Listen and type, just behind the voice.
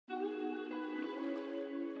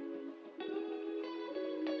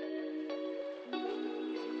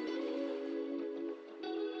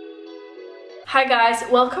Hi guys,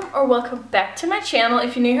 welcome back to my channel.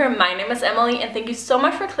 If you're new here, my name is Emily and thank you so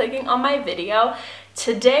much for clicking on my video.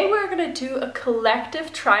 Today we're going to do a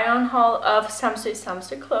collective try-on haul of Samsøe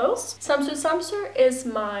Samsøe clothes. Samsøe Samsøe is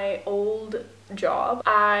my old job.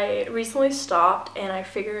 I recently stopped and I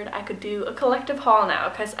figured I could do a collective haul now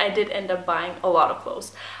because I did end up buying a lot of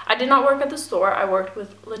clothes. I did not work at the store, I worked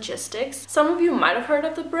with logistics. Some of you might have heard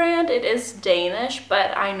of the brand. It is Danish,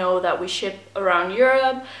 but I know that we ship around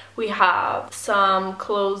Europe. We have some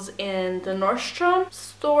clothes in the Nordstrom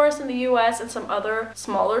stores in the US and some other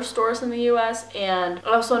smaller stores in the US, and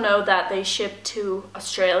I also know that they ship to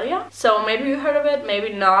Australia. So maybe you heard of it,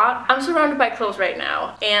 maybe not. I'm surrounded by clothes right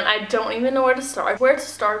now and I don't even know where to start. Where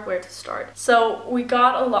to start. So we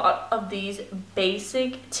got a lot of these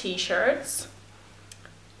basic t-shirts.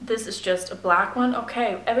 This is just a black one.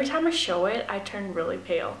 Okay, every time I show it, I turn really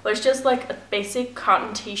pale. There's just like a basic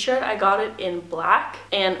cotton t-shirt. I got it in black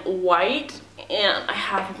and white, and I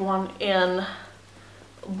have one in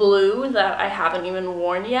blue that I haven't even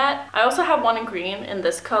worn yet. I also have one in green in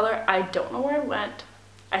this color. I don't know where it went.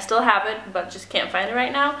 I still have it, but just can't find it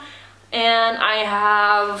right now. And I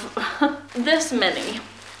have this many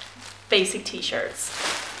basic t-shirts.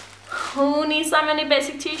 Who needs that many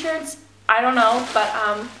basic t-shirts? I don't know, but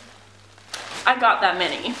I got that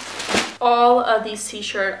many. All of these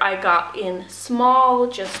t-shirts I got in small,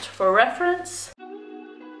 just for reference.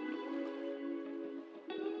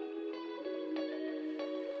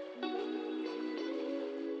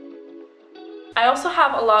 I also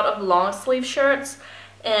have a lot of long sleeve shirts,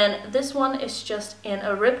 and this one is just in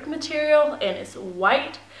a ribbed material and it's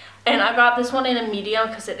white. And I got this one in a medium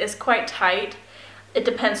because it is quite tight. It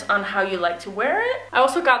depends on how you like to wear it. I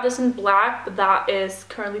also got this in black, but that is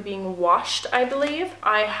currently being washed, I believe.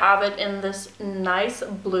 I have it in this nice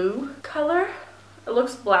blue color. It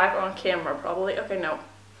looks black on camera probably. Okay, no.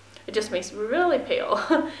 It just makes me really pale.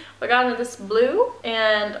 I got it in this blue,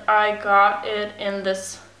 and I got it in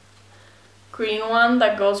this green one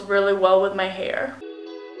that goes really well with my hair.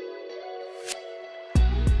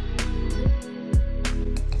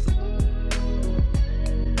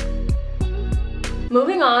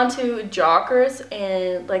 Moving on to joggers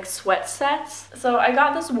and like sweat sets. So I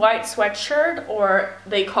got this white sweatshirt, or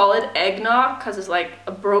they call it eggnog because it's like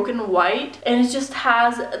a broken white, and it just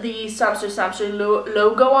has the Samsøe Samsøe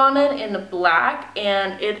logo on it in black,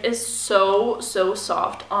 and it is so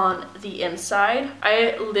soft on the inside.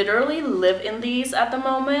 I literally live in these at the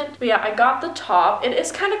moment. But yeah, I got the top. It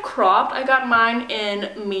is kind of cropped. I got mine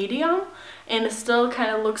in medium and it still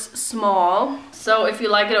kind of looks small. So if you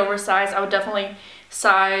like it oversized, I would definitely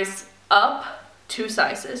size up 2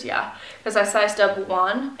 sizes, yeah, because I sized up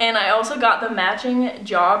 1. And I also got the matching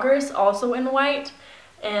joggers also in white,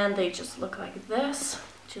 and they just look like this,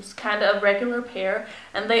 just kind of a regular pair,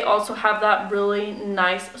 and they also have that really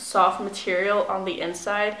nice soft material on the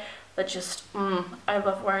inside that just I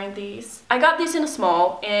love wearing these. I got these in a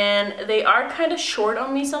small, and they are kind of short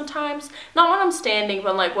on me sometimes. Not when I'm standing,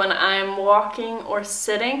 but like when I'm walking or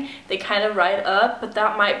sitting, they kind of ride up, but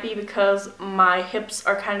that might be because my hips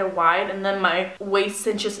are kind of wide and then my waist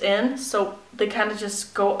cinches in, so they kind of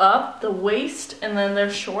just go up the waist and then they're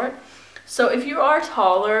short. So if you are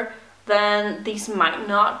taller, then these might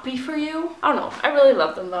not be for you. I don't know. I really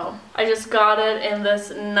love them though. I just got it in this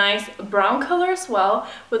nice brown color as well,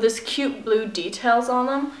 with this cute blue details on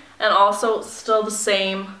them, and also still the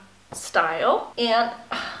same style. And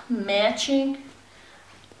matching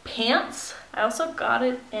pants. I also got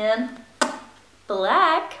it in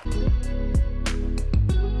black.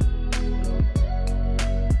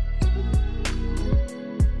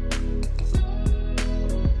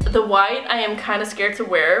 The white I am kind of scared to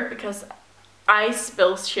wear because I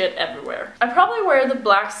spill shit everywhere. I probably wear the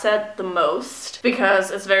black set the most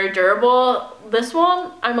because it's very durable. This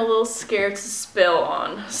one I'm a little scared to spill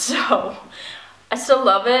on, so I still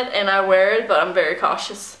love it and I wear it, but I'm very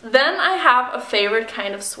cautious. Then I have a favorite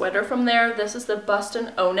kind of sweater from there. This is the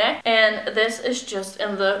Boston O-neck, and this is just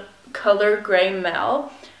in the color gray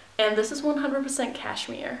mel, and this is 100%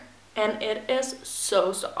 cashmere. And it is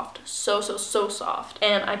so soft, so soft,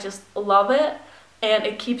 and I just love it, and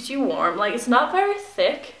it keeps you warm. Like, it's not very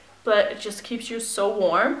thick, but it just keeps you so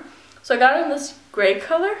warm. So I got it in this gray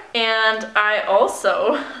color, and I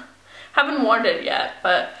also haven't worn it yet,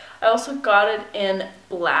 but I also got it in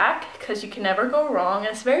black because you can never go wrong.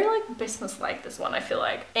 It's very like business-like, this one, I feel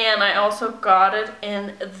like. And I also got it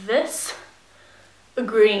in this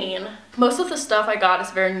green. Most of the stuff I got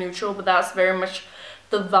is very neutral, but that's very much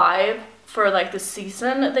the vibe for like the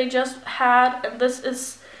season they just had. And this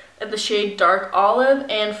is in the shade dark olive,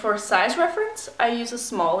 and for size reference I use a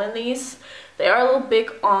small in these. They are a little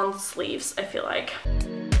big on sleeves, I feel like.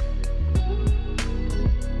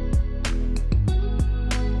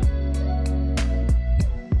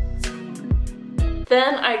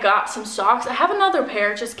 Then I got some socks. I have another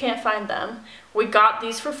pair, just can't find them. We got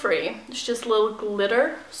these for free. It's just little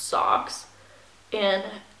glitter socks in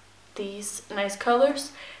these nice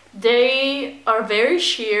colors. They are very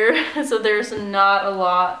sheer, so there's not a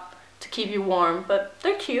lot to keep you warm, but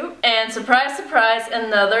they're cute. And surprise, surprise,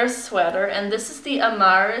 another sweater. And this is the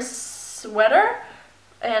Amaris sweater.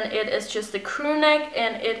 And it is just the crew neck,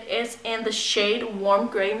 and it is in the shade Warm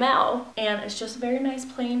Gray Mel. And it's just a very nice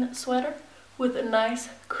plain sweater with a nice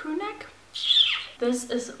crew neck. This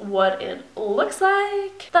is what it looks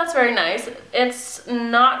like. That's very nice. It's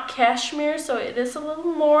not cashmere, so it is a little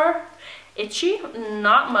more itchy.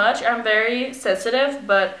 Not much. I'm very sensitive,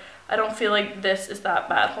 but I don't feel like this is that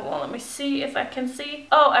bad. Hold on, let me see if I can see.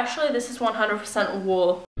 Oh, actually this is 100%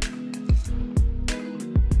 wool.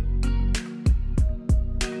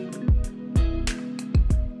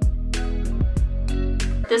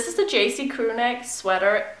 This is the JC crew neck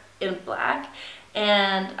sweater in black,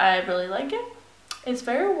 and I really like it. It's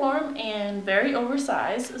very warm and very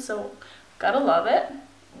oversized, so gotta love it.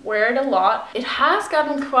 Wear it a lot. It has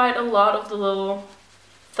gotten quite a lot of the little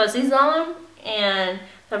fuzzies on them, and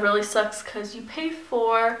that really sucks because you pay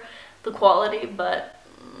for the quality, but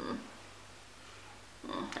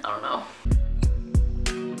I don't know.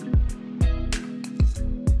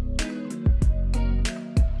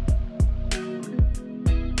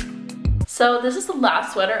 So this is the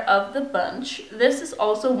last sweater of the bunch. This is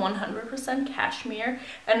also 100% cashmere,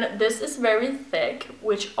 and this is very thick,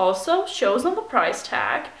 which also shows on the price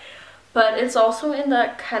tag, but it's also in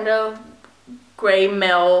that kind of gray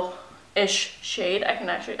mel-ish shade.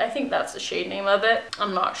 I think that's the shade name of it.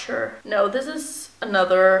 I'm not sure. No, this is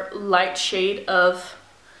another light shade of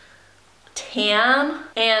tan,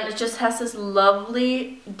 and it just has this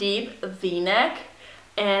lovely deep V-neck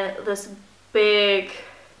and this big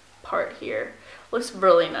part here. Looks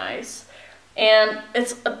really nice, and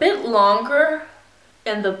it's a bit longer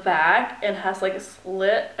in the back and has like a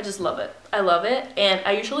slit. I just love it. I love it, and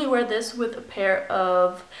I usually wear this with a pair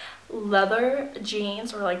of leather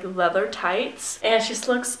jeans or like leather tights, and it just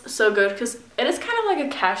looks so good because it is kind of like a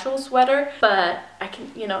casual sweater, but I can,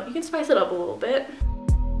 you know, you can spice it up a little bit.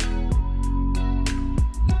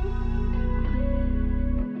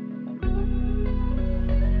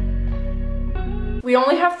 We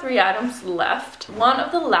only have 3 items left. One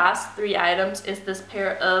of the last 3 items is this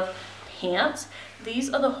pair of pants.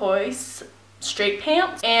 These are the Hoist straight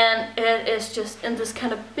pants, and it is just in this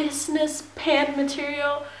kind of business pant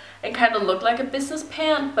material. It kind of looked like a business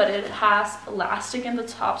pant, but it has elastic in the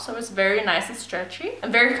top, so it's very nice and stretchy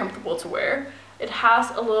and very comfortable to wear. It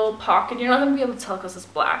has a little pocket. You're not going to be able to tell because it's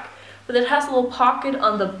black, but it has a little pocket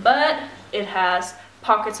on the butt. It has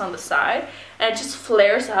pockets on the side, and it just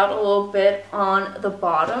flares out a little bit on the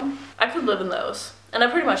bottom. I could live in those, and I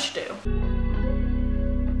pretty much do.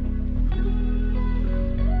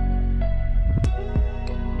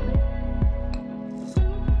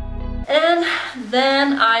 And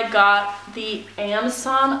then I got the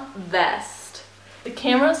Amazon vest. The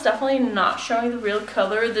camera is definitely not showing the real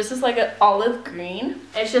color. This is like an olive green.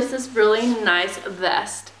 It's just this really nice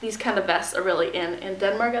vest. These kind of vests are really in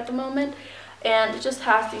Denmark at the moment. And it just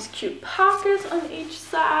has these cute pockets on each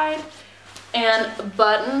side and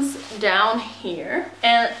buttons down here.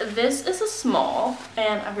 And this is a small,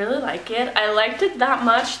 and I really like it. I liked it that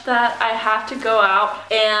much that I had to go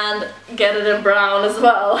out and get it in brown as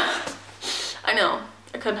well. I know,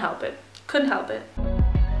 I couldn't help it. Couldn't help it.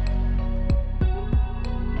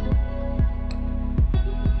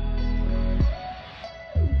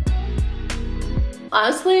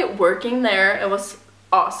 Honestly, working there, it was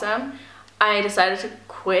awesome. I decided to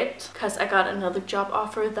quit because I got another job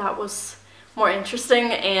offer that was more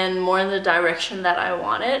interesting and more in the direction that I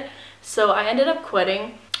wanted. So I ended up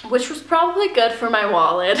quitting, which was probably good for my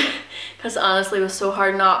wallet because honestly it was so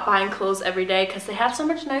hard not buying clothes every day because they had so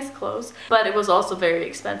much nice clothes, but it was also very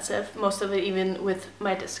expensive, most of it even with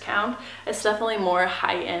my discount. It's definitely more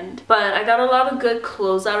high-end, but I got a lot of good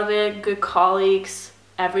clothes out of it, good colleagues,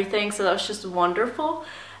 everything, so that was just wonderful.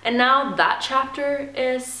 And now that chapter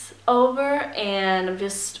is over and I'm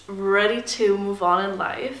just ready to move on in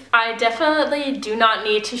life. I definitely do not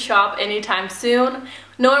need to shop anytime soon.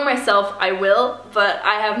 Knowing myself, I will, but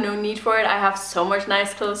I have no need for it. I have so much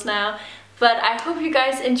nice clothes now. But I hope you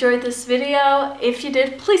guys enjoyed this video. If you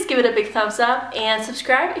did, please give it a big thumbs up and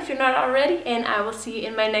subscribe if you're not already, and I will see you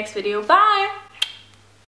in my next video. Bye!